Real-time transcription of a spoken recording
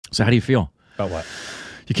So how do you feel? About what?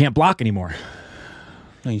 You can't block anymore.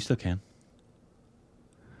 No, you still can.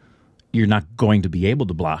 You're not going to be able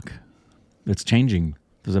to block. It's changing.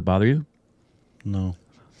 Does that bother you? No.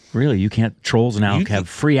 Really? You can't. Trolls now You have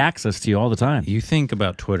free access to you all the time. You think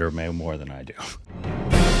about Twitter more than I do.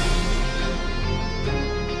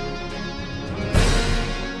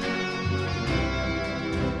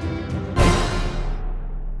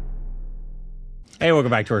 Hey,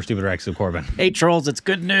 welcome back to our Stupid Rex of Corbin. Hey, trolls, it's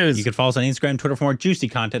good news. You can follow us on Instagram, Twitter for more juicy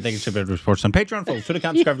content. Thank you, Stupid Reports on Patreon. Follow Twitter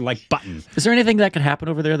account, subscribe to the like button. Is there anything that could happen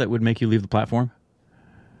over there that would make you leave the platform?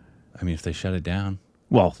 I mean, if they shut it down.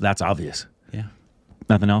 Well, that's obvious. Yeah.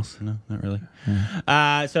 Nothing else? No, not really.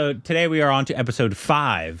 Yeah. So today we are on to episode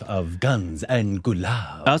 5 of Guns and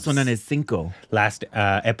Gulaabs. Also known as Cinco. Last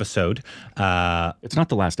episode. It's not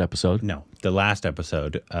the last episode. No, the last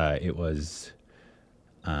episode, it was...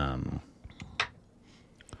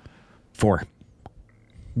 4.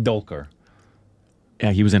 Dolker.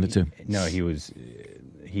 Yeah, he was in it too. No,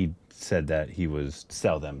 he said that he was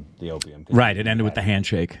sell them the opium. Right, it ended with the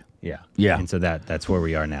handshake. Yeah. Yeah. And so that's where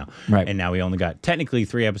we are now. Right. And now we only got technically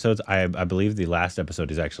 3 episodes. I believe the last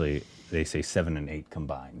episode is actually, they say 7 and 8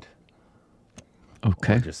 combined.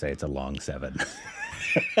 Okay. Or just say it's a long 7.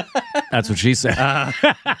 That's what she said.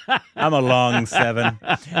 I'm a long 7.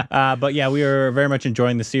 But yeah, we are very much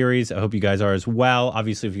enjoying the series. I hope you guys are as well.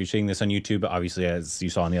 Obviously, if you're seeing this on YouTube, obviously, as you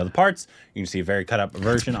saw in the other parts, you can see a very cut up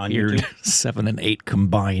version on YouTube. 7 and 8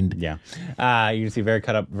 combined. Yeah. You can see a very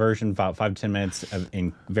cut up version, about 5 to 10 minutes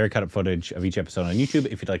in very cut up footage of each episode on YouTube.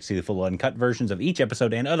 If you'd like to see the full uncut versions of each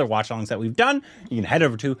episode and other watch alongs that we've done, you can head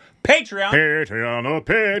over to Patreon.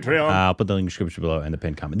 Patreon. I'll put the link in the description below and the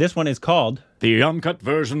pinned comment. This one is called The uncut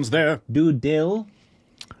version's there. Do Dill.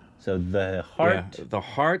 So the heart. Yeah, the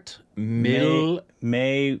heart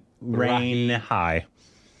may rain high.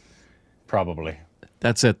 Probably.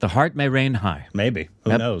 That's it. The heart may rain high. Maybe.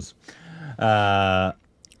 Who knows? The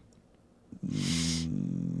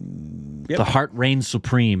heart reigns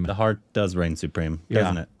supreme. The heart does reign supreme,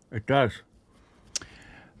 doesn't it? It does.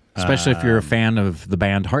 Especially if you're a fan of the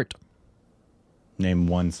band Heart. Name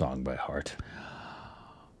one song by Heart.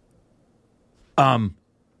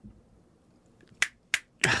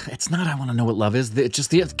 It's not I Want to Know What Love Is. It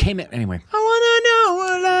just it came in anyway. I want to know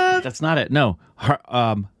what love. That's not it. No.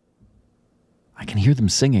 I can hear them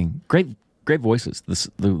singing. Great voices.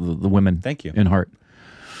 The women. Thank you. In Heart.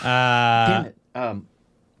 Damn it.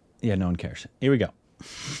 Yeah, no one cares. Here we go.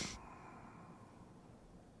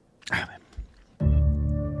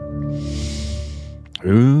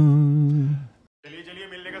 Ooh.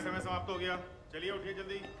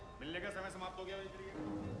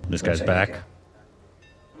 This guy's back.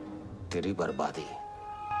 तेरी बर्बादी.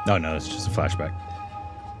 Oh no, it's just a flashback.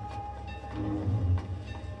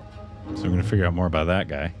 So we're gonna figure out more about that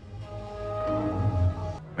guy.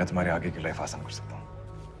 मैं तुम्हारे आगे की life आसान कर सकता हूँ.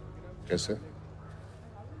 कैसे?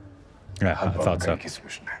 Yeah, I thought so. की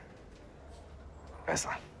solution है.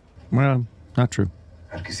 पैसा. Well, not true.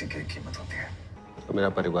 हर किसी की एक कीमत होती है. तो मेरा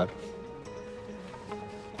परिवार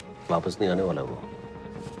वापस नहीं आने वाला वो.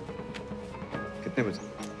 कितने बजे?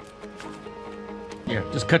 Yeah,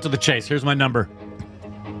 just cut to the chase. Here's my number.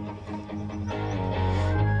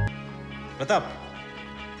 Pratap.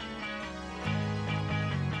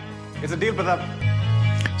 It's a deal, Pratap.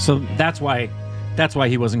 So that's why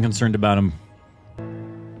he wasn't concerned about him.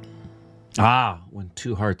 When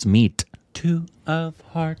two hearts meet. Two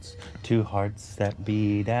hearts that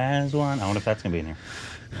beat as one. I wonder if that's gonna be in here.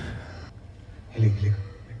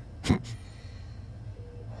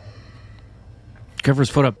 Cover his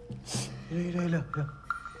foot up.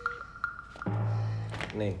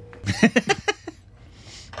 नहीं.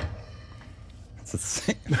 It's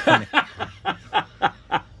funny.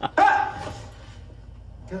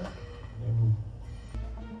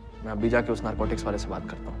 मैं अभी जाके उस narcotics वाले से बात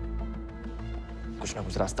करता हूँ. कुछ ना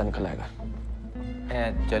कुछ रास्ता निकल आएगा.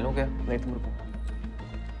 चलूं क्या? नहीं तुम रुको.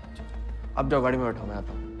 अब जाओ गाड़ी में बैठो, मैं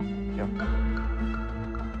आता हूँ.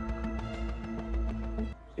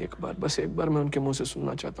 बस एक बार मैं उनके मुंह से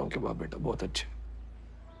सुनना चाहता हूँ कि बाप बेटा बहुत अच्छे.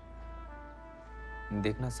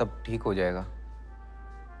 देखना सब ठीक हो जाएगा.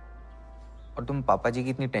 और तुम पापा जी की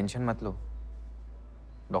इतनी टेंशन मत लो.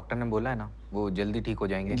 डॉक्टर ने बोला है ना, वो जल्दी ठीक हो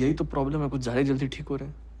जाएंगे. यही तो प्रॉब्लम है, कुछ ज़्यादा जल्दी ठीक हो रहे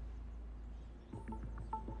हैं.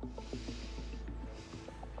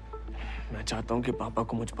 मैं चाहता हूँ कि पापा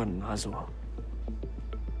को मुझ पर नाज हो,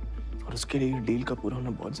 और उसके लिए डील का पूरा होना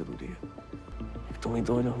बहुत जरूरी है. तुम ही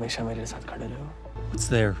तो जो हमेशा मेरे साथ खड़े रहे हो. What's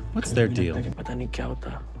their deal? पता नहीं क्या होता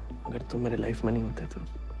अगर तुम मेरे लाइफ में नहीं होते तो.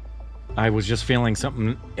 I was just feeling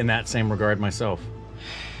something in that same regard myself.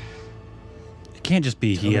 It can't just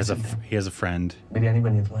be he has a friend. Biryani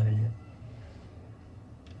बनी है तुम्हारे लिए.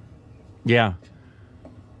 Yeah.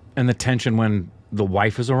 And the tension when the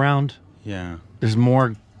wife is around. Yeah. There's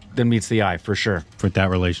more than meets the eye, for sure. For that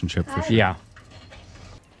relationship, for sure. Yeah.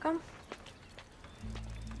 Come.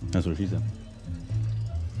 That's what she said.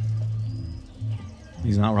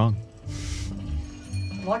 He's not wrong.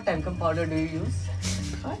 What talcum powder do you use?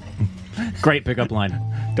 Great pickup line.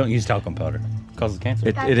 Don't use talcum powder. It causes cancer.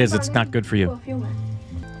 It is. It's not good for you. Perfume है.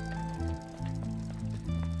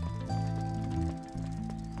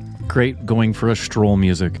 Great going for a stroll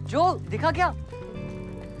music. जो दिखा क्या?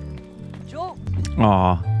 जो.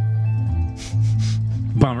 Aw.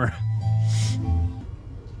 Bummer.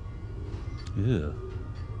 Ew.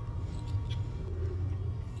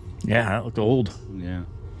 Yeah, that looked old. Yeah.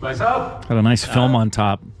 Had a nice film on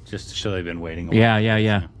top. Just to show they've been waiting a while.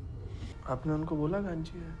 Yeah. आपने उनको बोला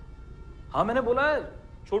गांजी है. हाँ मैंने बोला है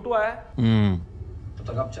छोटू आया है तो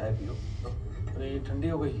तक आप चाय पियो अरे ये ठंडी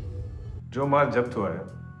हो गई जो माल जब्त हुआ है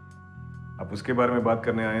आप उसके बारे में बात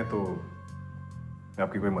करने आए हैं तो मैं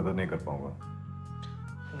आपकी कोई मदद नहीं कर पाऊंगा.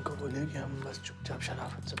 उनको बोलिए कि हम बस चुपचाप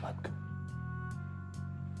शराफत से बात करें.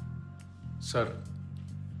 सर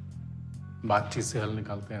बातचीत से हल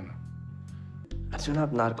निकालते हैं ना. अर्जुन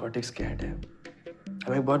आप नारकोटिक्स के हेड हैं.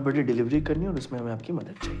 हमें एक बहुत बड़ी डिलीवरी करनी है और उसमें हमें आपकी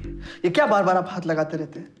मदद चाहिए. ये क्या बार-बार आप हाथ लगाते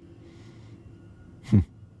रहते हैं?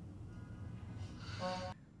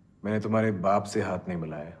 मैंने तुम्हारे बाप से हाथ नहीं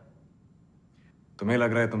मिलाया. तुम्हें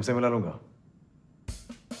लग रहा है तुमसे मिला लूंगा?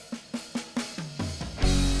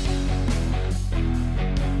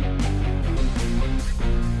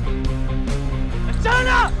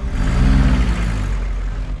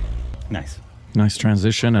 Nice. Nice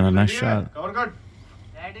transition and a nice shot.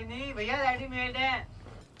 Daddy नहीं भैया डैडी मेड है.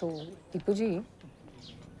 तो टीपू जी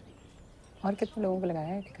और कितने लोगों को लगाया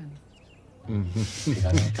है ठिकाने?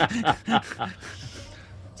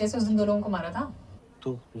 जैसे उस दिन 2 लोगों को मारा था.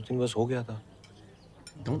 तो उस दिन बस हो गया था.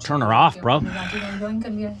 Don't turn her off, bro. Join कर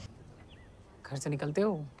लिया है. घर से निकलते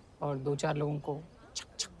हो और 2-4 लोगों को छक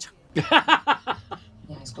छक छक.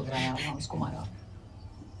 यहाँ इसको गिराया वहाँ उसको मारा.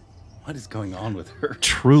 What is going on with her?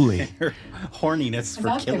 Truly. Her horniness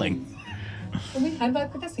for killing. तुम हर बात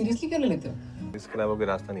को सीरियसली क्यों ले लेते हो? इसके अलावा कोई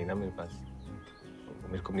रास्ता नहीं ना मेरे पास.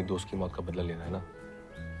 मेरे को अपनी दोस्त की मौत का बदला लेना है ना.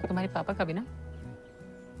 तुम्हारे पापा का भी ना?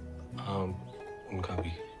 हाँ उनका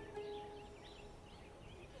भी.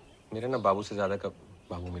 मेरे ना बाबू से ज्यादा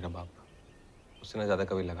बाबू मेरा बाप उससे ना ज्यादा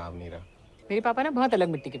कभी लगाव नहीं रहा. मेरे पापा ना बहुत अलग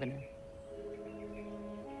मिट्टी के बने हैं.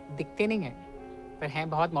 दिखते नहीं है पर हैं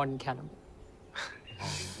बहुत मॉडर्न ख्यालों में.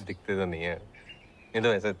 दिखते तो नहीं है. ये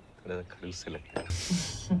तो ऐसे थोड़ा सा खड़ूस से लगता है.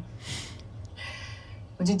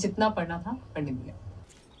 मुझे जितना पढ़ना था पढ़ने दिया.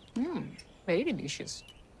 Very delicious.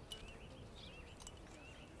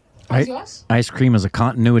 What's yours? Ice cream is a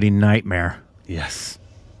continuity nightmare. Yes.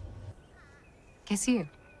 कैसी है?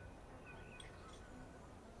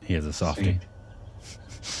 He has a softie.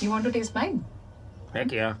 You want to taste mine?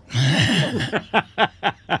 Heck yeah.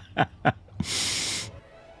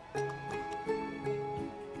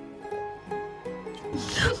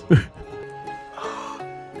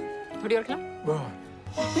 थोड़ी और खिलाऊं?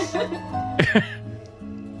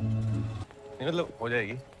 नहीं मतलब हो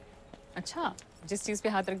जाएगी. अच्छा जिस चीज पे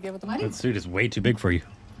हाथ रख दिया वो तुम्हारी? That suit is way too big for you.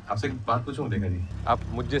 आपसे एक बात पूछूं देखा जी. आप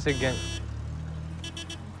मुझ जैसे गैंग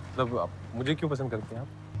मतलब आप मुझे क्यों पसंद करते हैं आप?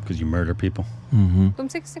 Because you murder people.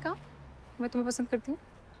 तुमसे किससे कहा मैं तुम्हें पसंद करती हूँ?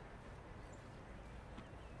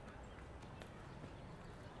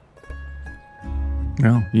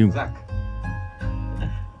 No, you. Zach.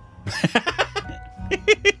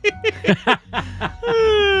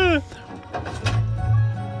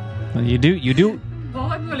 Well, you do.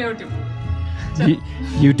 बहुत बोले हो Tipu.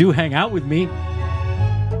 You do hang out with me.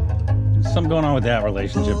 There's something going on with that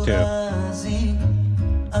relationship too.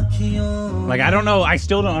 Like I don't know. I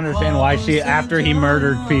still don't understand why she, after he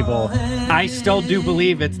murdered people, I still do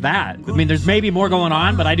believe it's that. I mean, there's maybe more going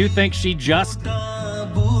on, but I do think she just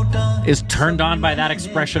is turned on by that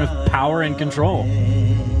expression of power and control.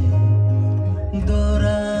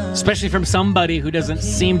 Especially from somebody who doesn't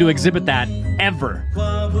seem to exhibit that ever.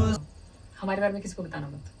 हमारे बारे में किसको बताना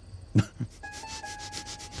मत.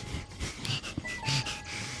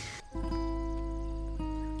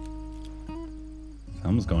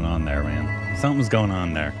 something's going on there, man. Something's going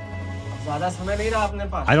on there. ज़्यादा समय नहीं रहा अपने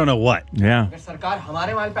पास. I don't know what. Yeah. अगर सरकार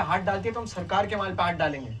हमारे माल पे हाथ डालती है तो हम सरकार के माल पे हाथ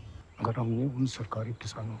डालेंगे. अगर हमने उन सरकारी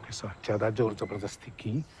किसानों के साथ ज्यादा जोर जबरदस्ती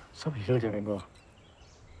की सब हिल जाएगा.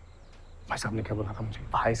 भाई साहब ने क्या बोला था मुझे?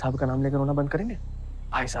 भाई साहब का नाम लेकर रोना बंद करेंगे?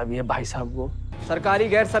 भाई साहब ये भाई साहब वो सरकारी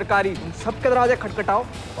गैर सरकारी सबके दरवाजे खटखटाओ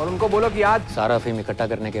और उनको बोलो कि आज सारा अफीम इकट्ठा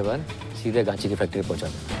करने के बाद सीधे गांची की फैक्ट्री पहुंचा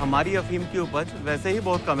दो। हमारी अफीम की उपज वैसे ही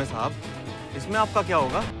बहुत कम है साहब, इसमें आपका क्या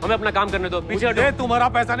होगा? हमें अपना काम करने दो। पीछे हटो। तुम्हारा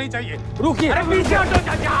पैसा नहीं चाहिए। रुकिए। अरे पीछे हटो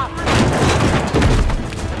चाचा।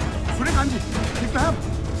 सुने कांजी, ठीक है?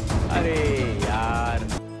 अरे यार।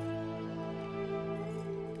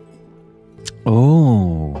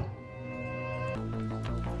 Oh.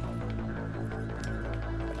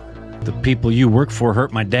 The people you work for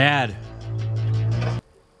hurt my dad.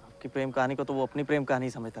 आपकी प्रेम कहानी को तो वो अपनी प्रेम कहानी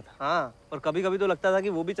समझता था। हाँ, और कभी-कभी तो लगता था कि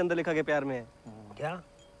वो भी चंद्रलेखा के प्यार में है। क्या?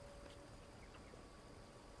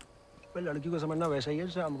 भाई लड़की को समझना वैसा ही है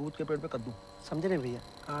जैसे अमरूद के पेड़ पे कद्दू। समझे नहीं भैया?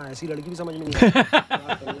 हाँ, ऐसी लड़की भी समझ में नहीं आती। क्या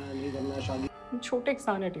करना है, नहीं करना है, शादी। छोटे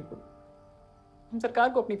किसान है टीपू, हम सरकार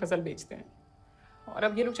को अपनी फसल बेचते हैं और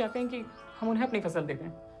अब ये लोग चाहते हैं कि हम उन्हें अपनी फसल दे दें।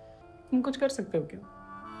 तुम कुछ कर सकते हो क्या?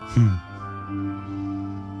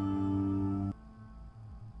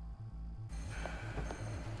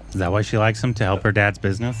 Is that why she likes him, to help her dad's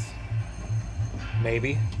business?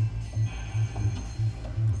 Maybe.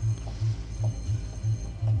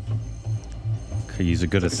 He's a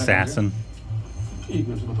good assassin. ठीक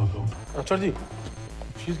है, बताता हूँ। अच्छा जी,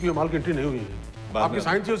 चीज की माल की एंट्री नहीं हुई है। आपकी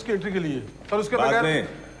साइन थी उसकी एंट्री के लिए, पर उसके बगैर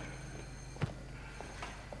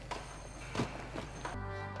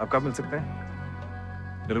आप कब मिल सकते हैं?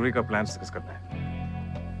 डिलीवरी का प्लान डिस्कस करना है।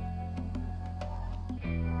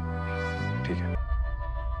 ठीक है।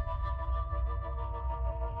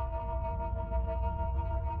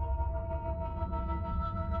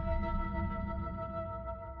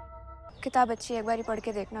 किताब अच्छी है, एक बारी पढ़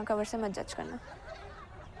के देखना, कवर से मत जज करना।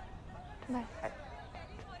 Bye.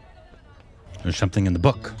 There's something in the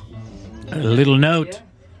book. A little note.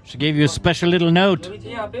 She gave you a special little note.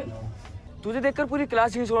 तुझे देखकर पूरी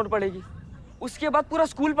क्लास ही छोड़ पड़ेगी, उसके बाद पूरा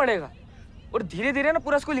स्कूल पढ़ेगा और धीरे धीरे ना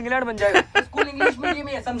पूरा स्कूल इंग्लैंड बन जाएगा। स्कूल इंग्लिश मीडियम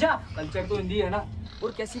में है, समझा? कल्चर तो हिंदी है ना।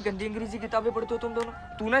 और कैसी गंदी अंग्रेजी किताबें पढ़ते हो तुम दोनों।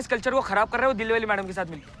 तू ना इस कल्चर को खराब कर रहे हो दिल्ली वाली मैडम के साथ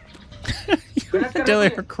मिलकर।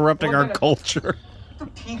 They're corrupting our culture. तो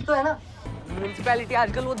ठीक तो है ना। म्युनिसिपैलिटी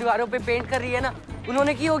आजकल वो दीवारों पे पेंट कर रही है ना,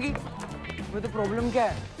 उन्होंने की होगी। वो तो प्रॉब्लम क्या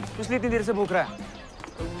है, इसलिए इतनी देर से भूख रहा है।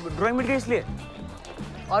 ड्राइंग मिट गई इसलिए।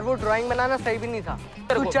 और वो ड्राइंग बनाना सही भी नहीं था।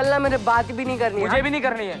 तू चलना, मेरे बात भी नहीं करनी है। मुझे भी नहीं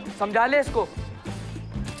करनी है, समझा ले इसको।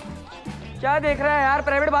 क्या देख रहा है यार,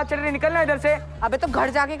 प्राइवेट बात चल रही, निकलना इधर से। अबे तो घर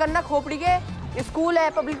जाके करना, खोपड़ी के। स्कूल है,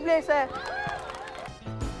 पब्लिक प्लेस है।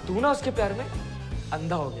 तू ना उसके प्यार में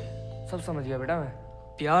अंधा हो गया, सब समझ गया बेटा। मैं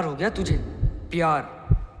प्यार हो गया तुझे, प्यार।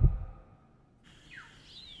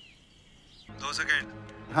 2 सेकंड।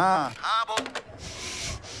 हाँ। हाँ बोल।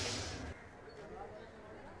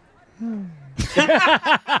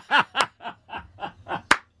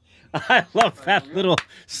 I love that little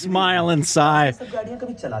smile and sigh. सब गाड़ियाँ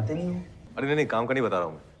कभी चलाते नहीं हो। अरे नहीं, काम का नहीं बता रहा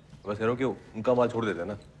हूँ मैं। बस कह रहा हूँ कि उनका माल छोड़ देते हैं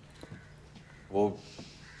ना। वो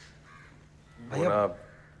भैया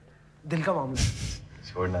दिल का मामला।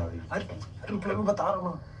 छोड़ना भाई। अरे मैं बता रहा हूँ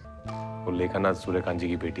ना। वो लेखा ना सूर्यकांत जी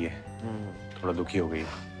की बेटी है, थोड़ा दुखी हो गई,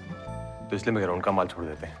 तो इसलिए मैं कह रहा हूँ उनका माल छोड़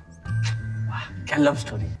देते हैं। क्या लव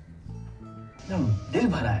स्टोरी, दिल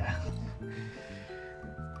भरा है।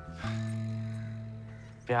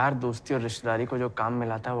 प्यार, दोस्ती और रिश्तेदारी को जो काम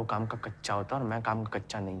मिलाता है वो काम का कच्चा होता है, और मैं काम का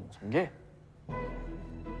कच्चा नहीं हूँ, समझे?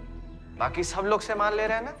 बाकी सब लोग से मान ले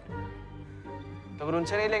रहे हैं ना, तो अगर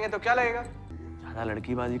उनसे नहीं लेंगे तो क्या लगेगा? ज्यादा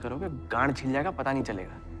लड़कीबाजी करोगे गांड छिल जाएगा, पता नहीं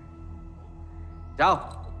चलेगा। जाओ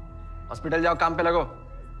हॉस्पिटल जाओ, काम पे लगो।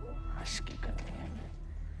 अश्की करनी है।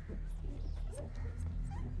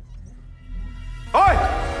 ओए!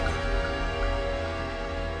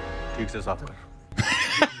 ठीक से साफ कर।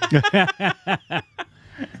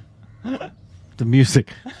 The music.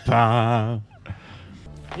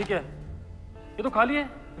 ये क्या है? ये तो खाली है,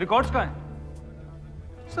 रिकॉर्ड्स का है।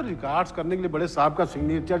 सर रिकॉर्ड्स करने के लिए बड़े साहब का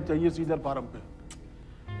सिग्नेचर चाहिए सीधर फार्म पे।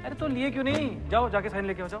 अरे तो लिए क्यों नहीं? जाओ जाके साइन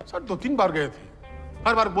लेके आओ। जाओ। सर 2-3 बार गए थे,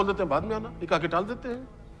 हर बार बोल देते हैं बाद में आना, लिखा के टाल देते हैं।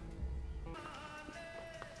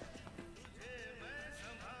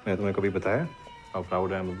 मैं तुम्हें कभी बताया how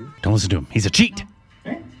proud I am of you? Don't listen to him. He's a cheat.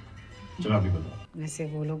 चलो अभी बताओ। वैसे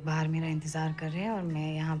वो लोग बाहर मेरा इंतजार कर रहे हैं और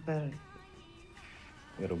मैं यहाँ पर।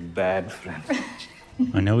 You're a bad friend.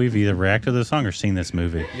 I know we've either reacted to the song or seen this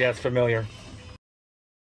movie. Yeah, it's familiar.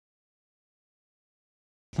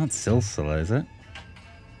 It's not Silsila, is it?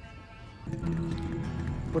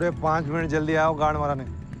 पूरे 5 मिनट जल्दी आओ, गार्ड माराने।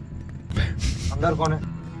 अंदर कौन है?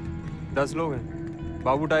 10 लोग हैं,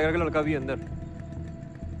 बाबू टाइगर का लड़का भी अंदर।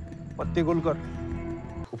 पत्ती गुल कर।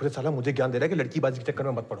 ऊपर से साला मुझे ज्ञान दे रहा है कि लड़कीबाजी के चक्कर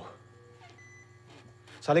में मत पड़ो।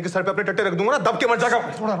 साले के सर पे अपने टट्टे रख दूंगा ना, दब के मर जाएगा।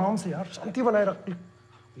 थोड़ा आराम से यार, शांति बनाए रख।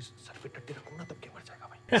 सर पे टट्टी रखूंगा ना तब क्या मर जाएगा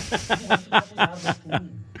भाई।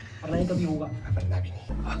 और नहीं कभी होगा। बनना भी नहीं।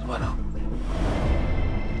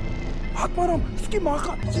 हाथ मारो इसकी माँ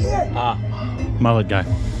का ये। Mullet guy.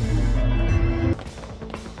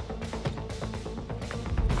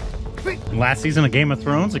 Last season of Game of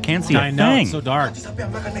Thrones, I can't see a I know, thing. it's so dark. सब पे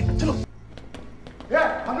हमला करने चलो। ये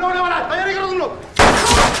हमला होने वाला है, तैयारी करो तुम लोग।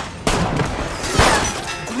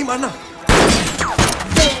 गोली मारना।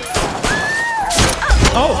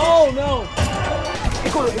 Oh no!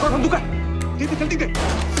 एक और बंदूक है। जल्दी दे।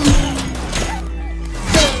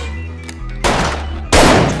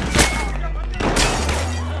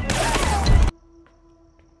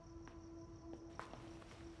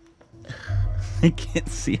 I can't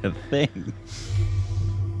see a thing.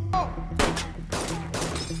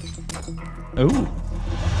 Ooh.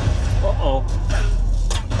 Uh-oh.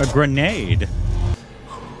 A grenade.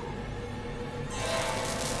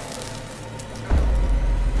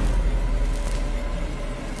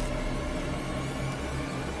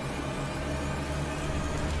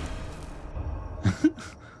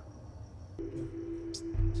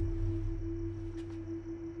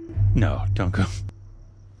 No, don't go.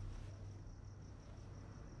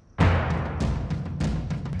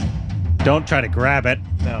 Don't try to grab it.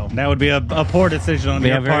 No. That would be a poor decision on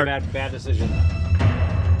your part. Bad decision.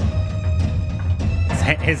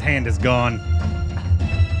 His hand is gone.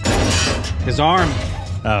 His arm.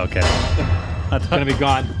 Oh, okay. It's gonna be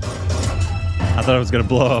gone. I thought it was gonna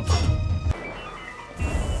blow up.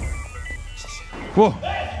 Whoa.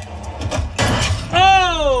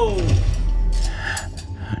 Oh!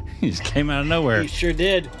 He just came out of nowhere. He sure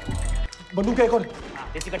did. बंदूक है एक और।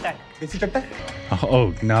 देसी कट्टा है। देसी कट्टा है।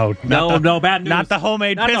 Oh, no. No, bad news. Not the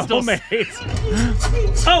homemade Not the pistols. homemade.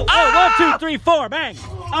 Oh, 1, 2, 3, 4, bang.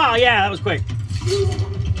 Oh, yeah, that was quick.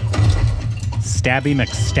 Stabby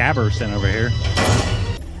McStabberson over here.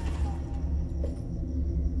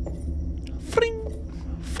 Fling.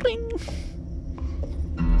 Fling.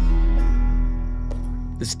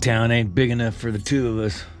 This town ain't big enough for the two of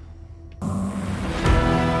us.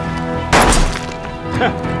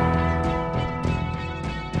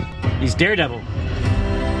 He's Daredevil.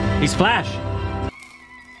 He's Flash.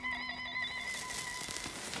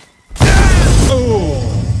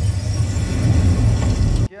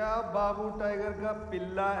 क्या बाबू tiger का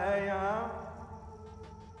पिल्ला है यहाँ?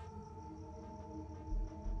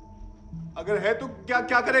 अगर है तो क्या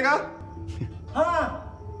क्या करेगा? हाँ,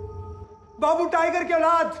 बाबू टाइगर की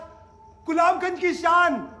औलाद, गुलाबगंज की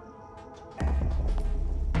शान।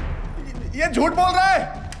 ये झूठ बोल रहा है।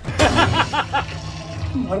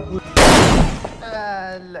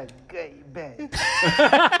 लग गई बे।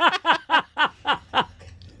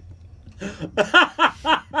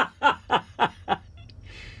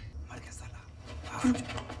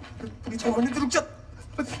 रुक जा।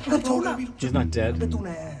 He's not dead.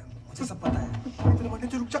 मुझे सब पता है।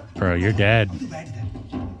 रुक जा। Bro, you're dead.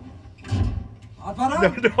 No,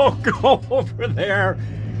 don't go over there.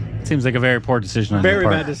 Seems like a very poor decision on your Very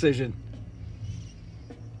part. bad decision.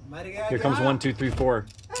 Here comes 1, 2, 3, 4.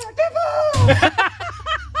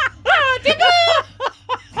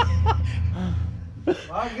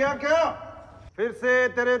 भाग गया क्या? फिर से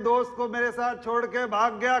तेरे दोस्त को मेरे साथ छोड़ के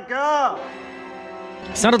भाग गया क्या?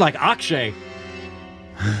 Sounded like Akshay.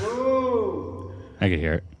 I could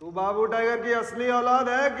hear it. तू बाबू टाइगर की असली औलाद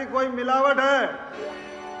है कि कोई मिलावट है?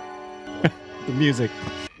 The music.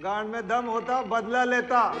 गांड में दम होता बदला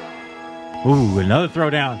लेता। Ooh, another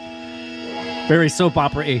throwdown. Very soap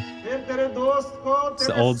opera-y. फिर तेरे दोस्त को It's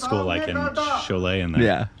the old school, like in Cholet and that.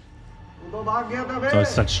 Yeah. तू तो भाग गया था बे। So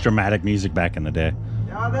it's such dramatic music back in the day.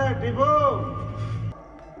 याद है टिपू?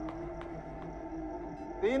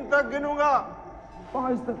 3 तक गिनूंगा।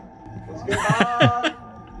 5 तक। उसके बाद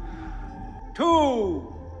 2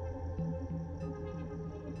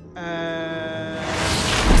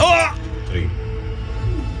 3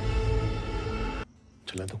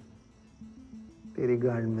 चला तू। तेरी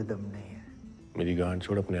गांड में दम नहीं है। मेरी गांड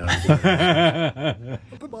छोड़ अपने आप।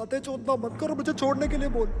 बातें चोदना मत करो, मुझे छोड़ने के लिए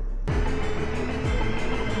बोल।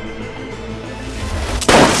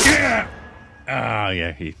 Oh,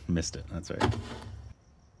 yeah, he missed it. That's right.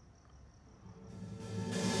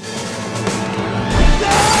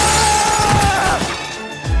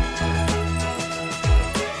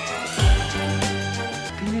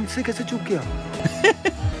 से कैसे चूक गया?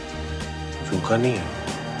 चूका नहीं है।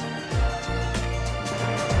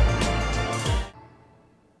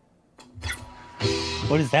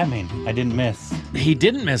 What does that mean? I didn't miss. He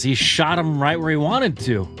didn't miss. He shot him right where he wanted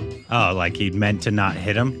to. Oh, like he meant to not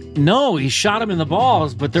hit him? No, he shot him in the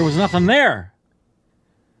balls, but there was nothing there.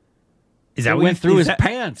 Is that It what went through his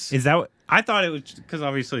pants? Is that what, I thought it was because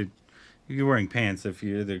obviously you're wearing pants if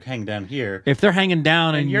they're hanging down here. If they're hanging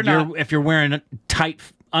down and if you're wearing tight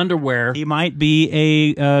underwear, he might be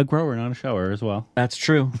a grower, not a shower as well. That's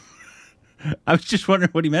true. I was just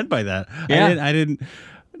wondering what he meant by that. Yeah. I didn't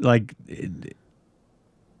like.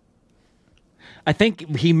 I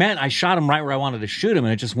think he meant I shot him right where I wanted to shoot him,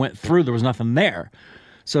 and it just went through. There was nothing there.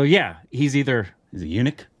 So yeah, he's a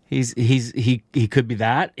eunuch. He could be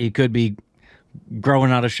that. He could be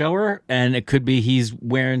growing out a shower, and it could be he's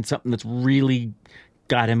wearing something that's really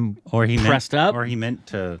got him pressed up. Or he meant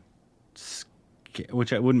to,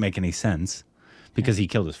 which wouldn't make any sense because he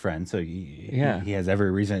killed his friend. So he has every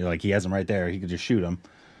reason. Like he has him right there. He could just shoot him.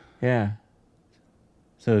 Yeah.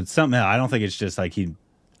 So it's something else. I don't think it's just like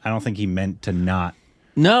I don't think he meant to not.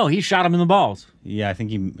 No, he shot him in the balls. Yeah, I think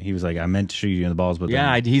he was like, I meant to shoot you in the balls, but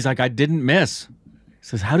yeah, he's like, I didn't miss. He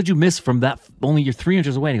says, how did you miss from that? Only you're 3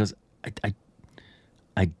 inches away. And he goes,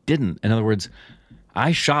 I didn't. In other words,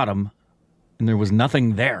 I shot him, and there was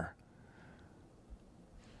nothing there.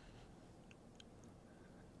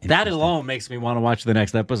 That alone makes me want to watch the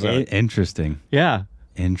next episode. Interesting. Yeah.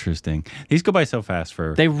 Interesting. These go by so fast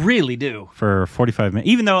They really do. For 45 minutes.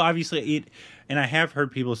 Even though obviously and I have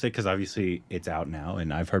heard people say, because obviously it's out now,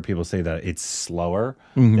 and I've heard people say that it's slower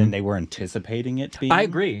than they were anticipating it to be. I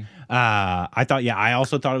agree. I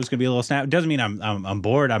also thought it was going to be a little snap. It doesn't mean I'm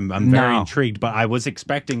bored. I'm very intrigued, but I was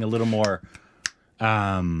expecting a little more.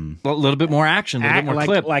 A little bit more action, a little bit more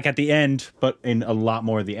clip. Like at the end, but in a lot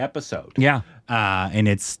more of the episode. Yeah. And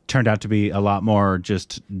it's turned out to be a lot more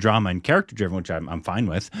just drama and character driven, which I'm fine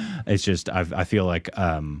with. It's just I feel like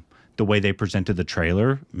the way they presented the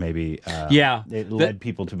trailer, maybe it led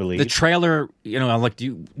people to believe. The trailer, I like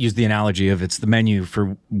to use the analogy of it's the menu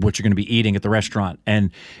for what you're going to be eating at the restaurant. And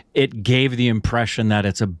it gave the impression that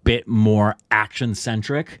it's a bit more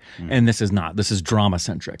action-centric, and this is not. This is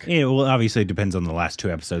drama-centric. Yeah, well, obviously it depends on the last 2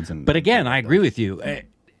 episodes. But again, I agree with you.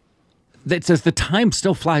 It says the time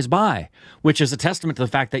still flies by, which is a testament to the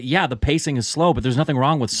fact that, the pacing is slow, but there's nothing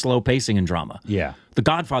wrong with slow pacing in drama. Yeah. The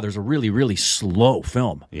Godfather is a really, really slow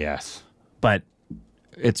film. Yes. But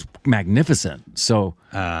it's magnificent. So,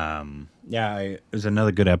 it was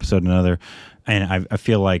another good episode, and I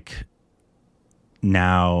feel like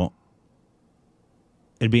now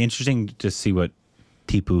it'd be interesting to see what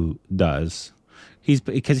Tipu does.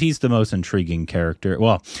 Because he's the most intriguing character.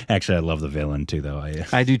 Well, actually, I love the villain too, though.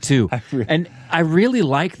 I do too. And I really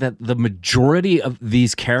like that the majority of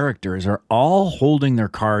these characters are all holding their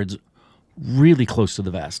cards really close to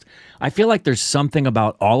the vest. I feel like there's something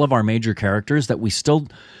about all of our major characters that we still,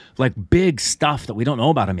 like big stuff that we don't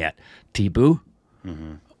know about them yet. Tipu,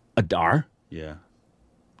 Adar,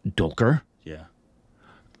 Dulker,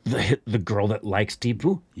 the girl that likes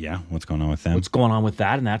Tipu. Yeah, what's going on with them? What's going on with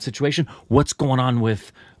that in that situation? What's going on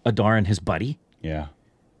with Adar and his buddy? Yeah.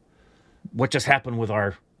 What just happened with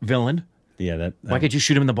our villain? Yeah, why could you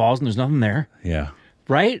shoot him in the balls and there's nothing there? Yeah.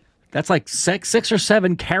 Right? That's like six or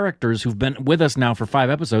seven characters who've been with us now for 5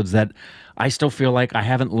 episodes that I still feel like I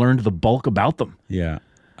haven't learned the bulk about them. Yeah.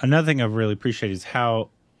 Another thing I really appreciate is how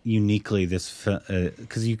uniquely this,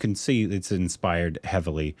 because you can see it's inspired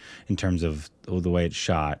heavily in terms of the way it's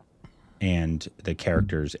shot and the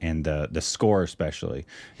characters and the score, especially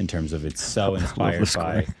in terms of it's so inspired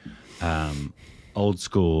by old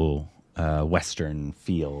school Western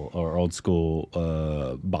feel or old school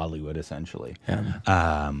Bollywood, essentially. Yeah.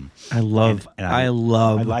 I love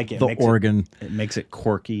like it. The organ. It makes it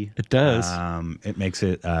quirky. It does. It makes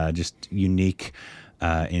it just unique.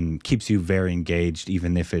 And keeps you very engaged,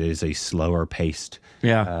 even if it is a slower paced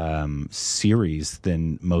series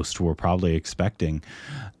than most were probably expecting.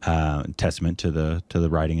 Testament to the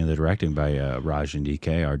writing and the directing by Raj and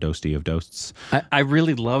DK, our Dosti of Dosts. I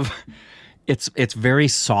really love. It's very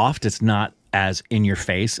soft. It's not as in your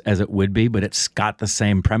face as it would be, but it's got the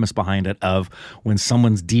same premise behind it of when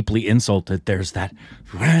someone's deeply insulted, there's that.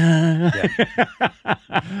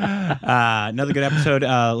 Another good episode.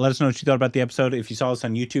 Let us know what you thought about the episode. If you saw this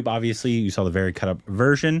on YouTube, obviously you saw the very cut up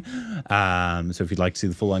version. So if you'd like to see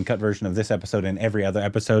the full uncut version of this episode and every other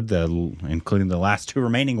episode, including the last 2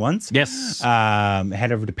 remaining ones,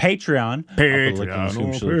 head over to Patreon.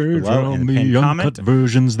 Patreon, the uncut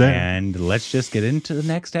versions there. And let's just get into the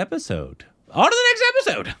next episode. On to the next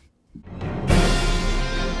episode.